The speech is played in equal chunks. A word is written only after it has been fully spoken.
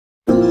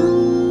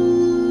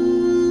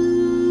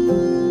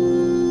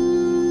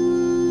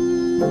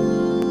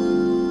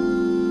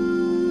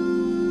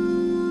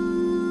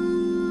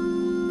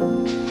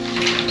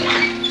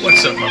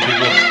What's up, my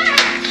people?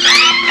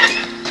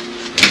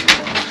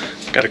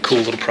 Got a cool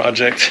little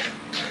project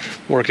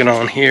working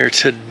on here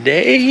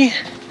today,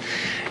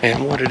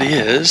 and what it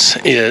is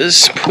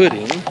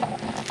putting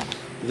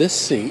this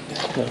seat,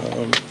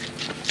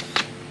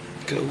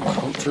 Go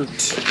Comfort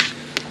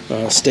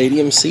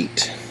stadium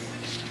seat.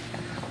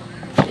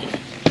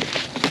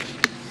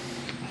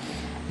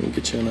 Let me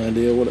get you an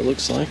idea of what it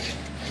looks like,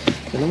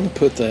 and I'm going to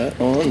put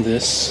that on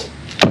this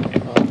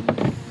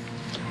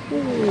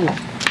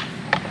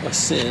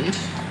Ascend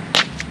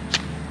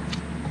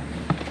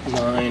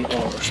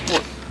 9R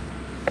Sport,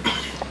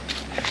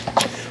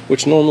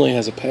 which normally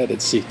has a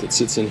padded seat that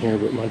sits in here,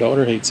 but my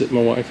daughter hates it,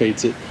 my wife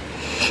hates it,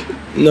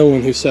 no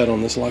one who sat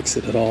on this likes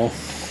it at all.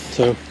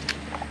 So,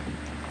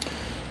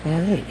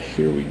 alright,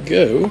 here we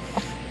go.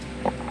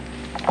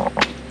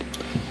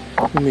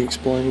 Let me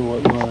explain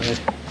what my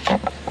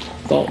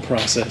thought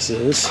process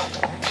is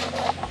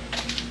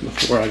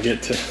before I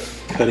get to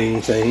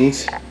cutting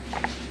things.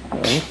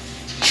 Oh,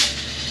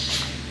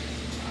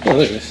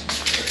 there it is.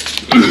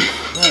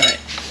 Alright,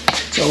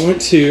 so I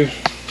went to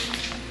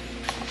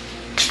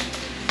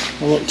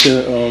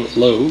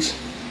Lowe's,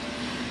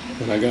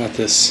 and I got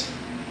this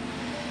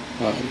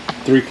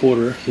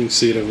 3/4, you can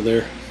see it over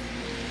there,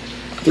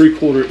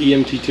 3/4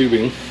 EMT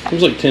tubing. It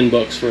was like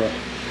 $10 for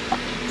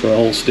a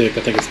whole stick.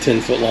 I think it's 10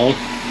 foot long.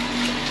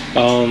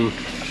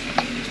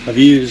 I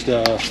used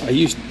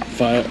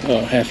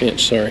 1/2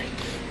 inch, sorry,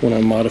 when I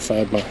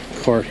modified my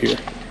cart here.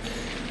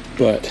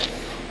 But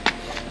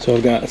so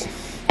I've got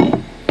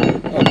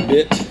a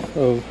bit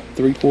of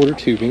 3/4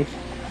 tubing,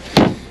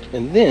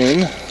 and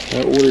then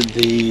I ordered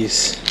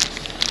these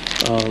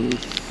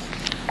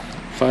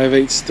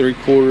 5/8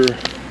 3/4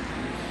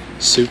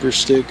 super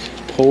stick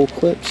pole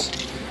clips.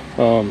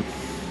 Let me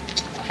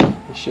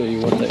show you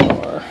what they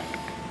are.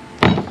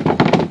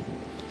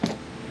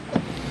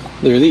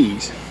 They're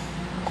these.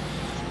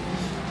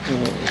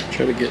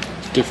 Try to get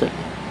different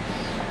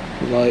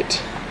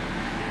light.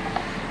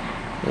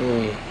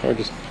 Hard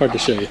to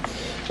show you.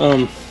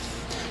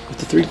 But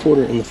the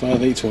 3/4 and the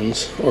 5/8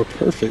 ones are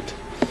perfect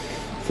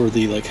for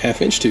the like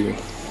 1/2 inch tubing.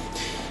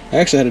 I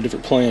actually had a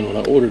different plan when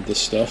I ordered this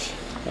stuff.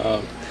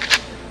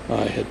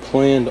 I had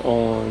planned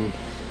on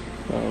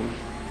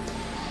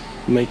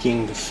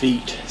making the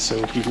feet. So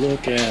if you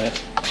look at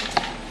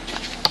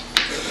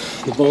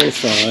the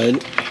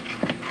Bonafide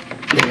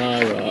that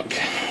I rock,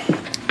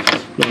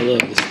 and I love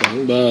this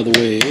thing, by the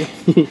way,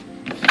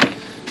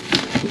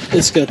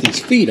 it's got these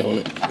feet on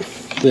it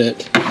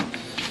that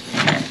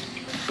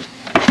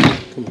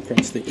come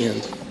across the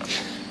end.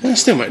 And I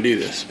still might do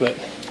this, but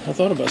I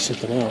thought about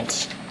something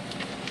else.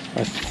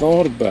 I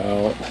thought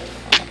about,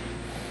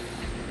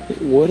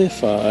 what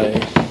if I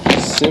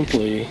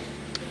simply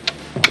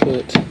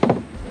put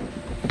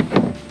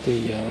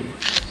the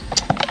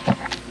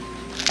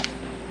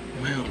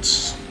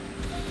mounts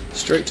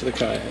straight to the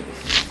kayak,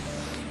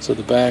 so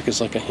the back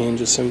is like a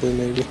hinge assembly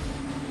maybe.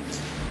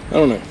 I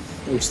don't know.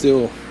 I'm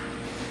still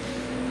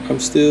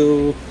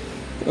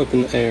up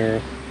in the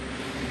air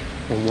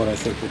on what I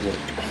think would work.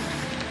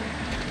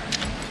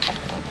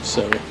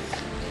 So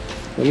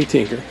let me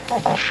tinker,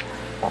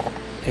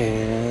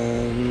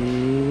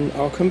 and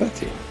I'll come back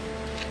to you.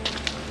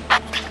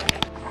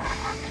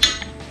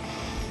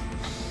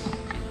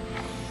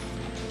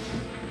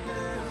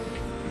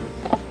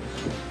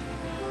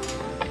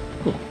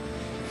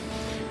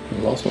 I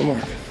lost my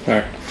mark. All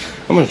right,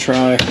 I'm gonna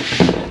try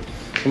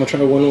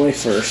one way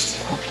first.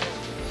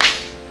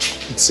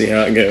 Let's see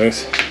how it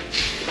goes.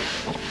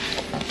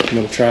 I'm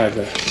gonna try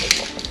the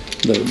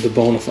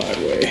Bonafide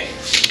way,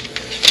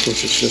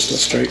 which is just a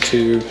straight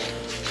tube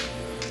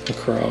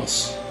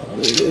across. I'll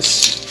do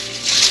this.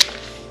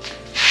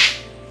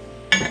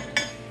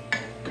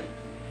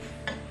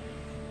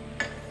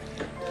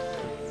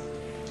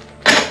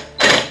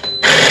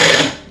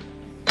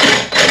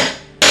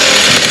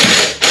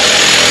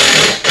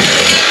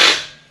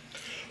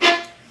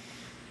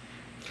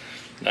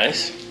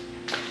 Nice.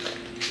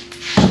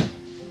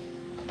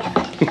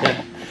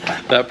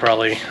 That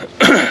probably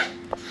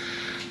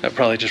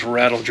just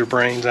rattled your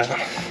brains out.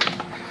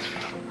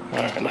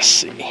 Alright, let's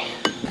see.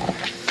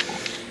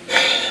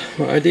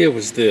 My idea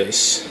was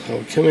this. I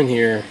would come in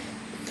here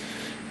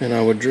and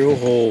I would drill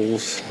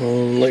holes.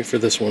 I'm late for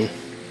this one.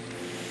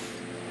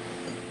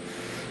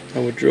 I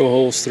would drill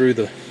holes through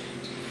the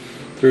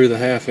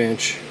 1/2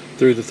 inch,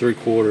 through the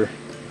 3/4.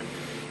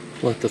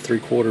 Let the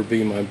 3/4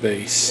 be my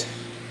base.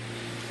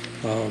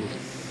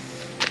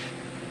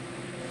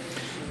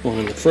 One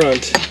in the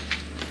front,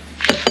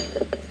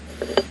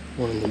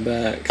 one in the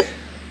back.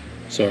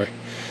 Sorry,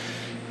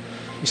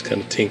 just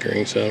kind of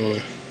tinkering, so I don't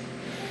know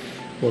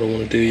what I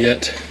want to do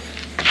yet.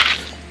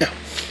 Now,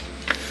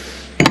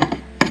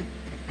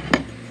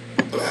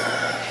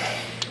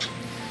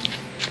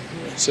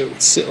 so it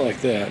would sit like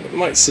that. It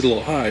might sit a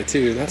little high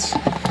too. That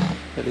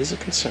is a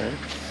concern.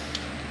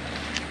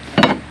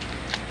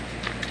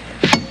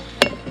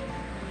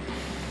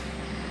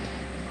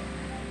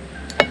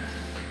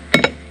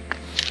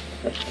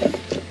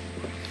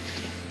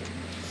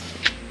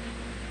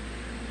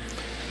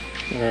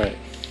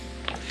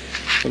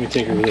 Let me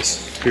tinker with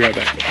this. Be right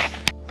back.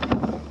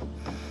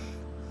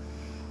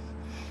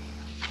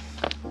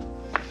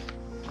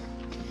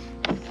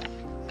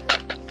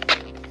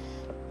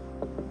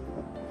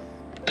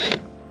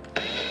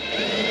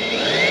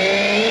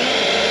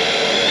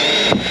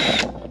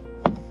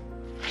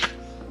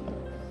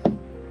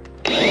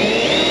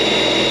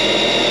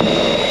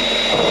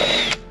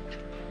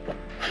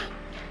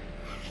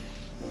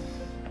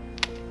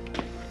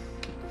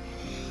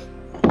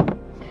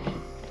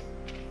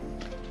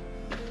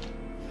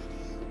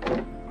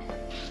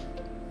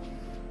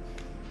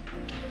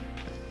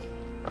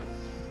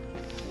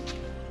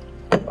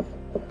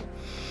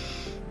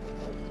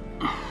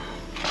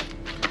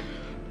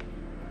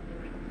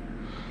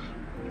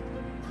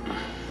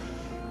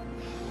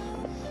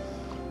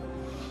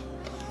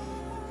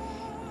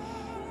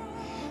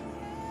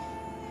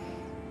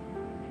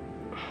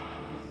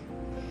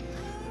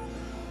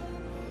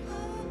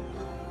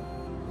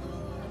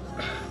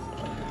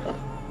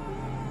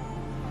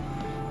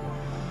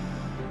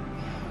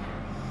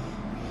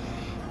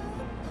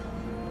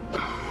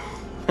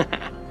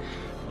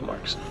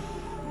 Marks.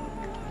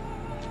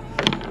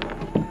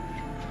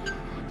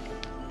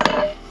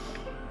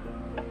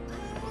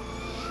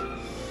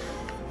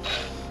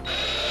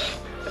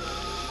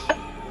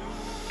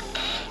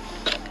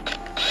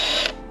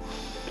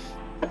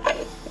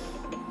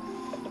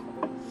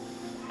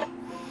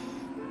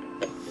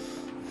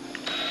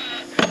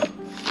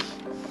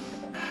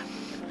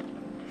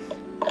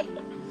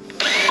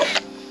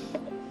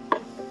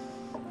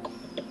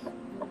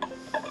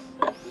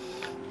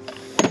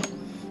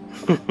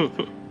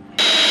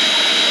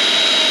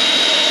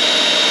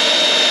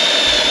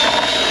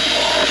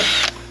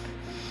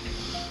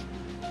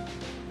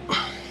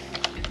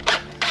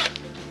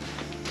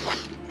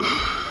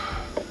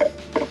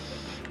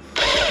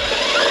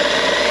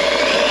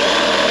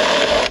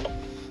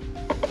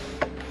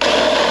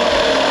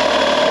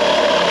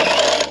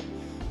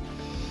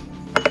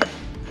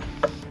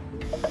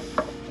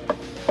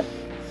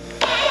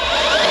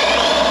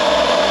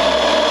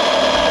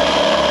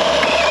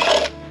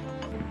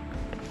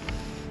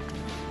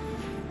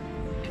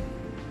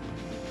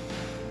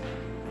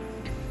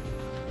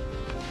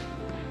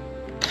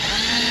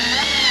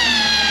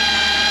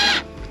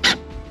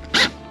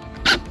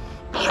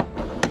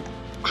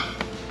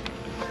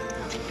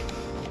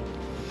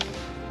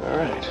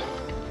 Alright,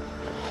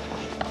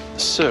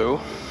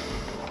 so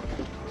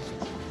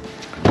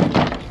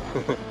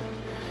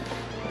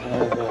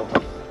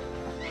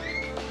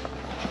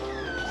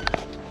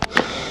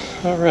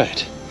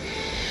alright,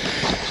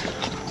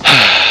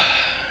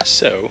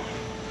 so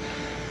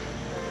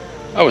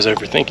I was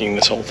overthinking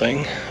this whole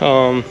thing.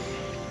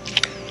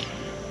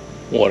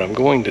 What I'm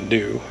going to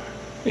do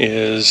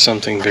is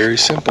something very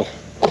simple,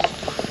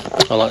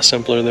 a lot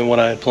simpler than what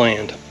I had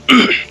planned.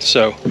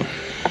 So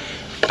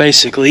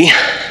basically,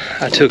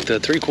 I took the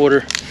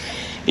 3/4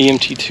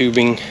 EMT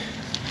tubing,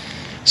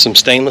 some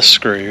stainless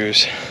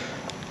screws,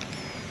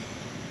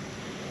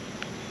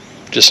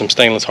 just some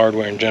stainless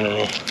hardware in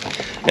general,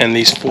 and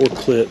these 4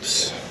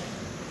 clips,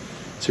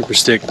 super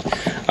stick.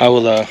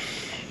 I'll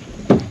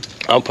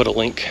put a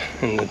link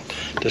in the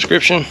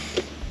description,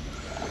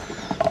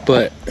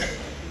 but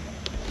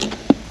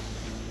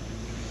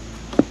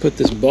put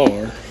this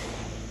bar,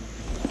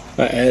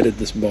 I added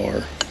this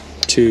bar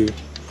to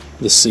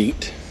the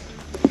seat.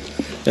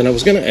 And I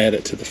was going to add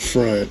it to the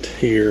front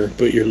here,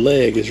 but your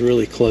leg is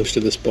really close to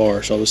this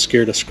bar, so I was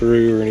scared a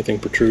screw or anything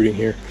protruding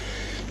here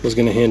was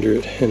going to hinder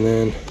it. And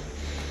then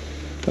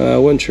I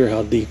wasn't sure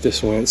how deep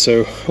this went,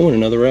 so I went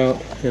another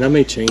route, and I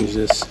may change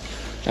this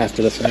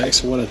after the fact.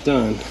 So what I've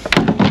done,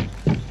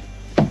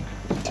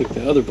 I took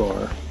the other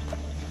bar,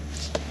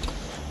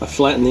 I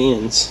flattened the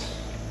ends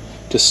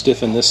to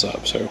stiffen this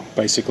up. So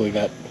basically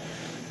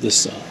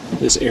this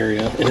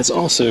area, and it's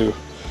also,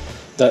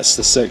 that's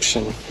the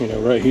section, you know,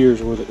 right here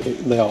is where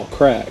they all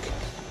crack.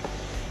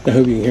 I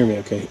hope you can hear me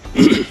okay.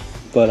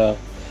 But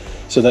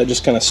so that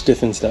just kind of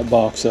stiffens that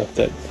box up,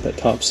 that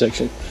top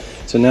section.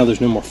 So now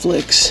there's no more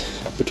flicks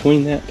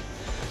between that.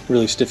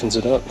 Really stiffens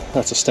it up.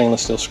 That's a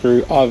stainless steel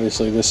screw.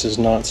 Obviously this is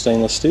not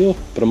stainless steel,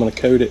 but I'm going to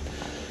coat it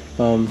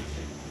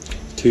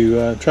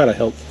to try to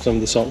help some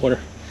of the salt water.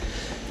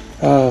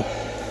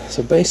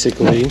 So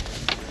basically,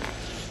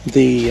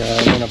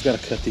 and I've got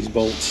to cut these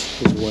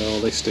bolts as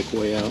well. They stick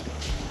way out.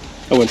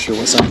 I wasn't sure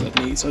what size that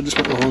needs, so I just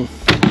went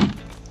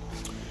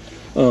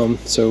long.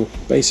 So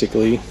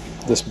basically,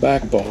 this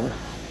back bar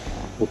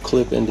will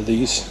clip into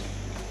these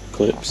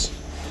clips.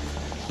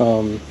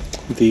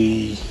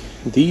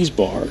 These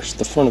bars,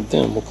 the front of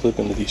them will clip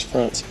into these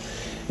fronts,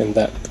 and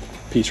that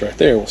piece right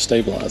there will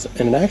stabilize it,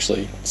 and it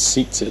actually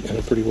seats it in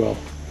a pretty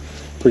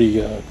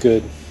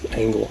good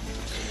angle.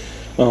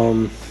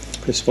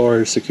 As far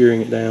as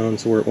securing it down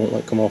so where it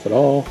won't come off at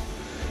all,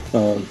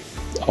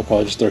 I'll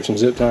probably just throw some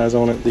zip ties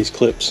on it. These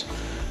clips,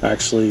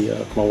 actually,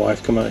 my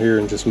wife come out here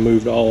and just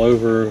moved all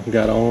over,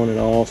 got on and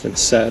off, and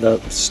sat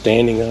up,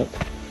 standing up,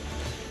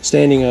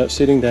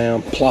 sitting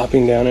down,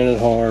 plopping down in it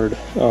hard.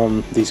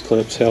 These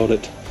clips held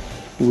it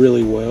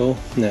really well.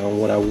 Now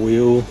what I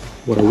will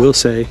What I will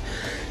say,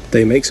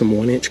 they make some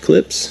 1-inch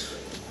clips.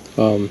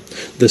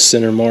 The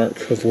center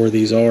mark of where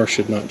these are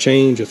should not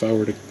change. If I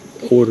were to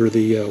order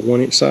the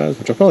 1-inch size,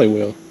 which I probably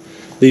will,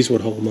 these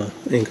would hold my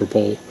anchor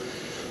pole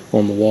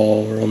on the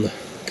wall or on the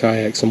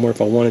kayak somewhere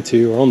if I wanted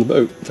to, or on the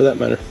boat for that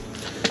matter.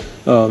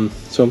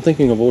 So I'm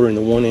thinking of ordering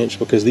the 1-inch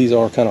because these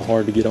are kind of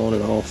hard to get on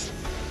and off.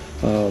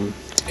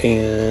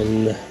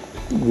 And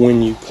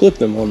when you clip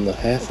them on the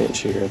 1/2 inch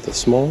here, the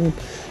small one,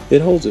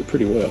 it holds it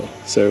pretty well.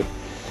 So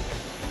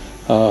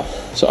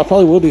I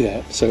probably will do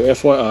that. So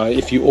FYI,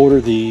 if you order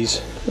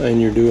these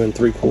and you're doing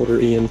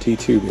 3/4 EMT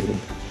tubing,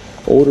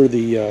 order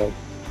the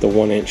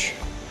 1-inch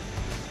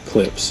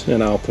clips,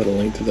 and I'll put a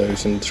link to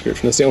those in the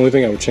description. That's the only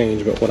thing I would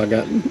change about what I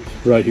got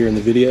right here in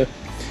the video.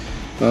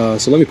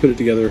 So let me put it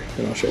together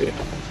and I'll show you.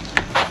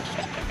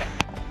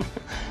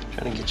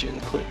 Trying to get you in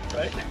the clip,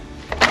 right?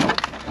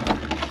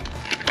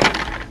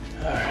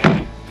 All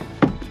right.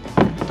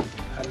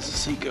 How does the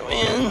seat go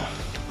in?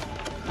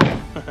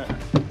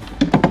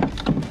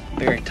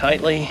 Very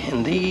tightly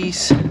in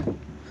these.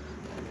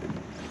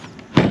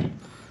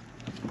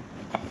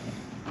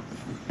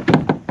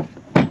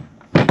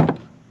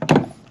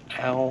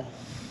 Ow.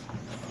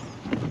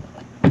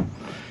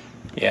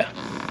 Yeah.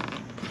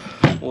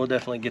 We'll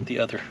definitely get the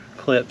other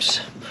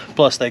clips.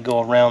 Plus they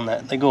go around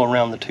that. They go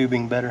around the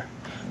tubing better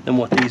than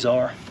what these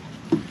are.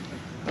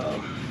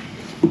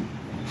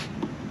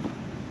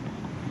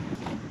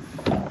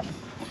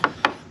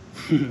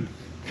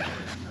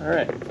 All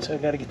right, so I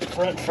got to get the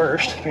front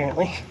first,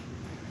 apparently.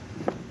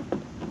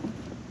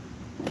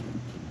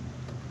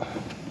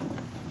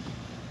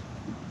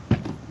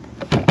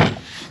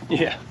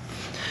 Yeah,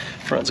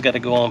 front's got to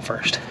go on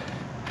first.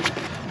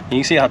 You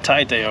can see how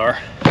tight they are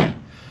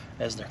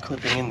as they're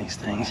clipping in these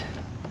things.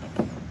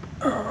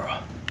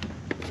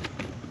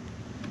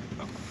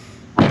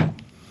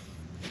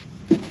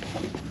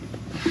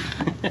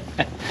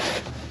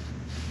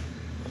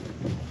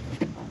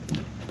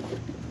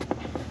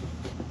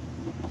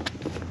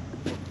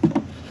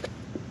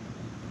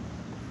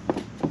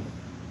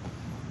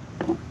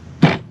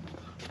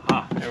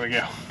 There we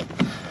go.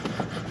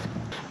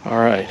 All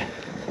right.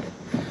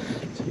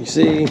 So you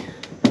see,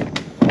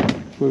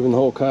 moving the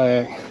whole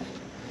kayak.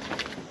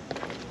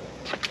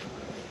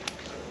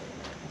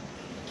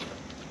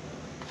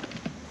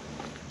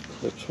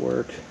 Clips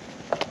work.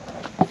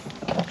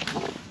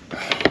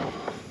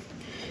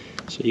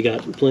 So you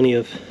got plenty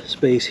of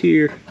space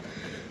here.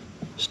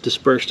 It's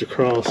dispersed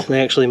across.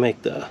 They actually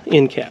make the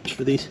end caps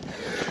for these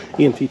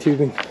EMT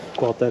tubing.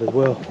 Bought that as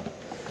well.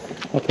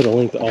 I'll put a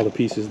link to all the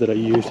pieces that I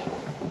used.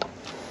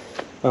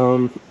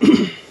 And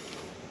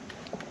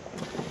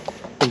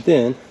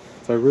then,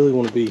 if I really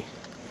want to be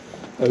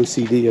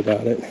OCD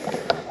about it,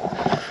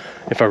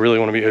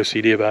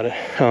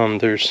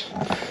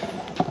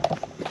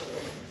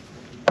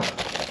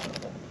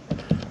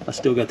 I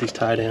still got these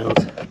tie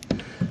downs.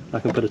 I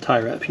can put a tie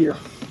wrap here.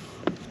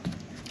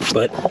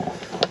 But,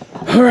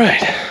 all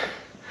right,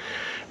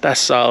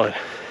 that's solid.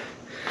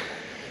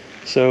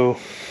 So,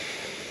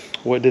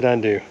 what did I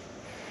do?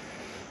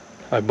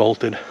 I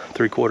bolted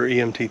 3/4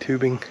 EMT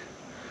tubing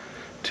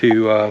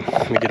to,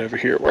 let me get over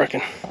here where I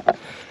can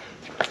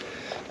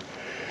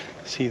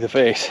see the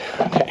face.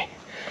 Okay,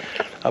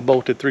 I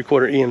bolted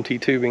 3/4 EMT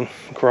tubing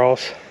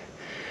across.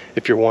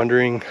 If you're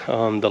wondering,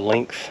 the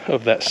length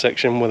of that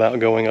section without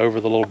going over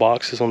the little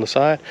boxes on the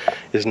side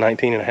is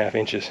 19.5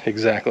 inches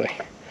exactly.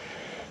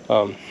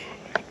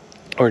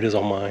 Or it is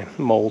on mine.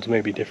 Molds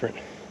may be different.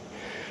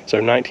 So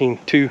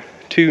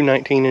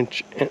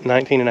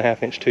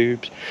 19.5 inch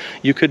tubes.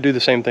 You could do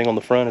the same thing on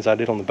the front as I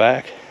did on the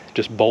back.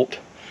 Just bolt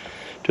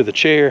to the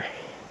chair,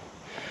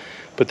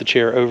 put the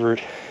chair over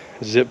it,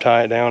 zip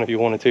tie it down if you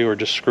wanted to, or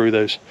just screw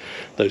those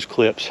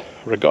clips.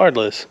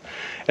 Regardless,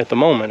 at the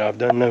moment I've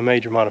done no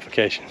major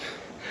modifications.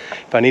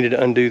 If I needed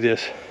to undo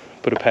this,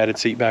 put a padded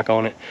seat back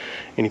on it,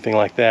 anything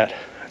like that,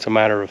 it's a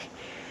matter of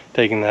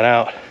taking that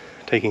out,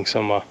 taking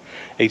some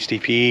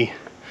HDPE,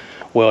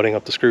 welding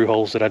up the screw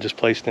holes that I just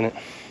placed in it.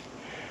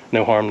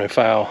 No harm, no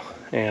foul,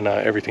 and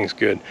everything's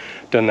good.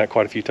 Done that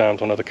quite a few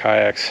times on other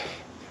kayaks.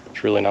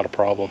 It's really not a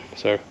problem.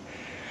 So,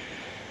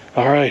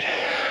 all right,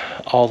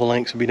 all the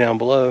links will be down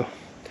below,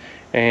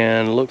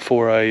 and look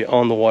for a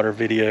on the water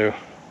video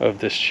of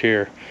this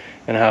chair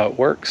and how it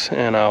works,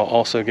 and I'll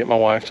also get my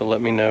wife to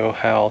let me know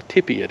how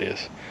tippy it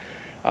is.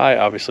 I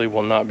obviously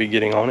will not be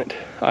getting on it.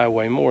 I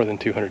weigh more than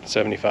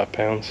 275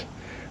 pounds,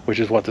 which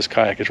is what this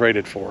kayak is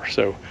rated for.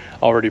 So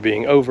already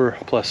being over,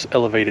 plus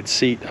elevated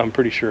seat, I'm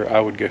pretty sure I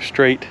would go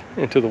straight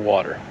into the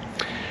water.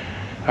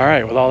 All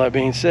right, with all that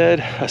being said,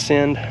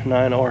 Ascend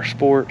 9R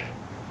Sport,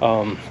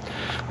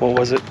 what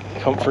was it?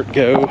 Comfort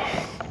Go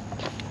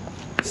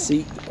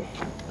seat.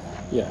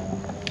 Yeah,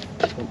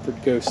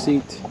 Comfort Go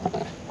seat.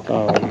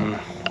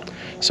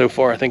 So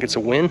far I think it's a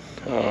win.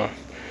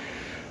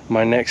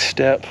 My next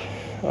step,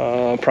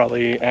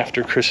 probably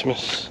after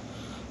Christmas,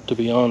 to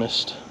be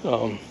honest,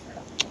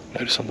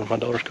 notice something in my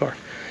daughter's car,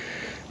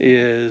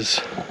 is,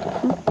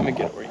 let me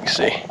get it where you can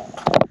see,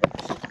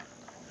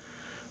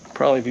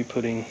 probably be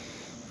putting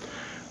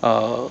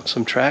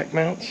some track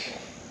mounts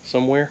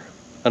somewhere.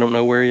 I don't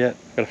know where yet.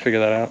 Gotta figure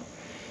that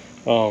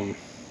out.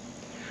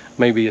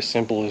 Maybe as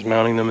simple as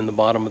mounting them in the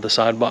bottom of the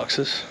side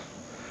boxes.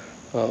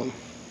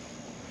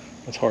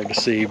 It's hard to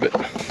see, but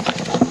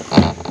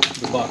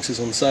the boxes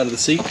on the side of the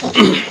seat,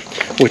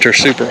 which are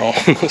super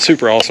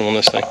awesome on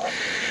this thing.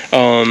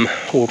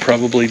 We'll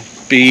probably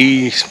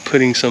be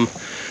putting some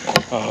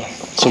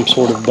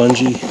sort of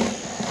bungee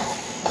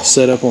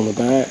setup on the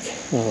back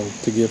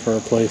to give her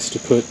a place to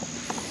put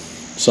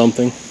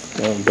something.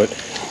 But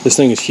this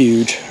thing is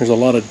huge. There's a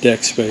lot of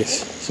deck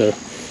space, so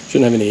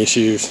shouldn't have any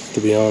issues, to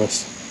be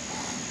honest.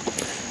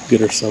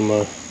 Get her some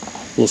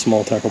little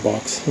small tackle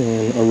box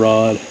and a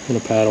rod and a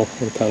paddle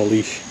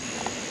leash,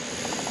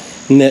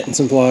 net and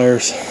some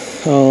pliers.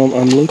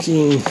 I'm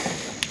looking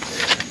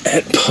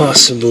at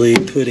possibly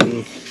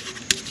putting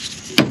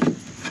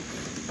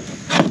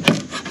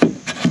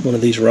one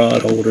of these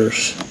rod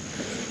holders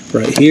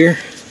right here,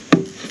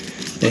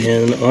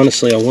 and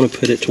honestly I want to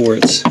put it to where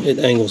it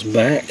angles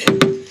back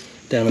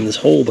down in this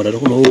hole, but I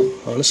don't know,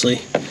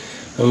 honestly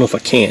I don't know if I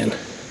can,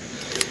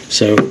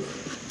 so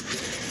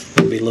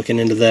I'll be looking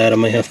into that. I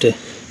may have to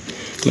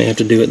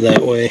do it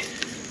that way.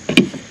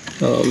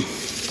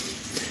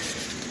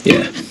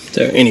 Yeah,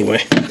 so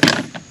anyway,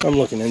 I'm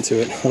looking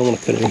into it. I don't want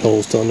to cut any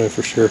holes till I know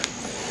for sure.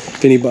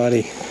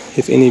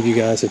 If any of you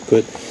guys have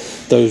put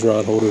those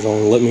rod holders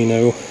on, let me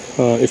know.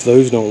 If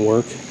those don't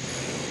work,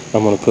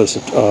 I'm going to put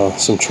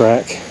some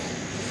track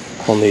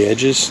on the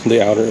edges,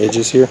 the outer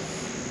edges here,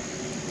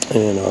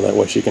 and that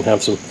way she can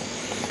have some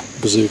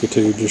bazooka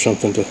tubes or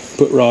something to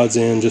put rods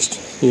in, just,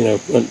 you know,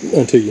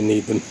 until you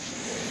need them.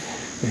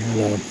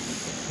 And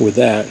with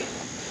that,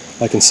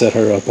 I can set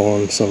her up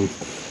on some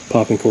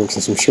popping corks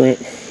and some shrimp.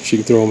 She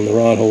can throw them in the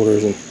rod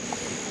holders and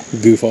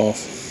goof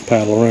off,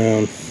 paddle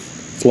around,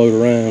 float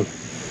around,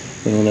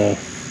 and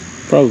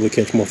probably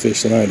catch more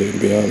fish than I do, to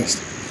be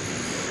honest.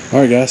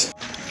 Alright guys.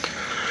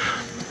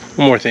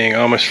 One more thing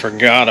I almost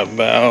forgot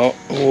about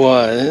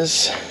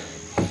was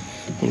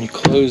when you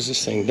close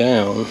this thing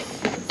down,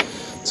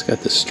 it's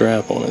got this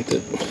strap on it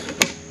that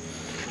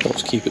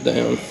helps keep it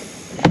down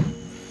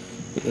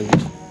and then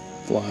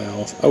fly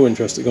off. I wouldn't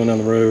trust it going down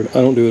the road.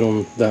 I don't do it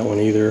on that one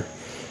either,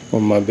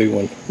 on my big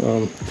one.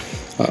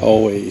 I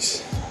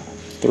always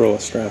throw a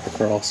strap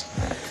across.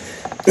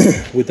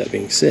 With that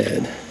being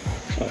said,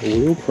 I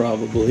will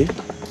probably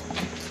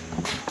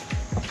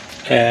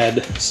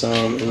add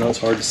some, and it's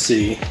hard to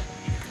see,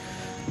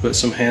 but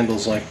some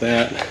handles like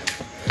that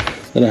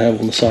I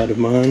have on the side of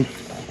mine.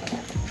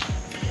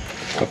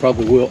 I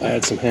probably will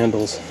add some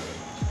handles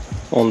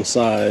on the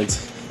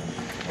sides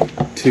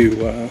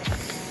to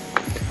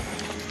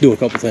do a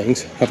couple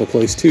things. Have a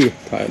place to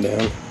tie it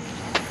down.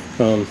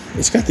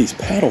 It's got these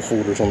paddle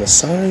holders on the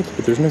side,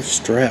 but there's no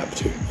strap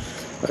to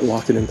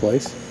lock it in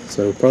place,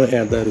 so probably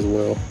add that as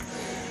well.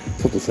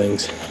 A couple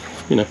things,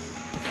 you know,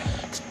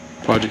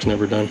 project's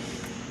never done.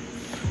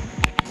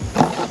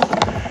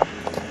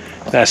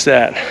 That's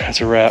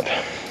a wrap.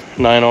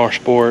 9R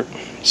Sport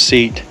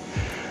seat.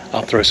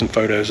 I'll throw some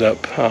photos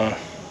up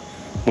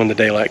when the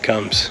daylight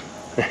comes.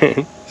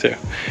 So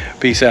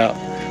peace out,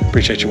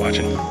 appreciate you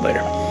watching.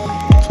 Later.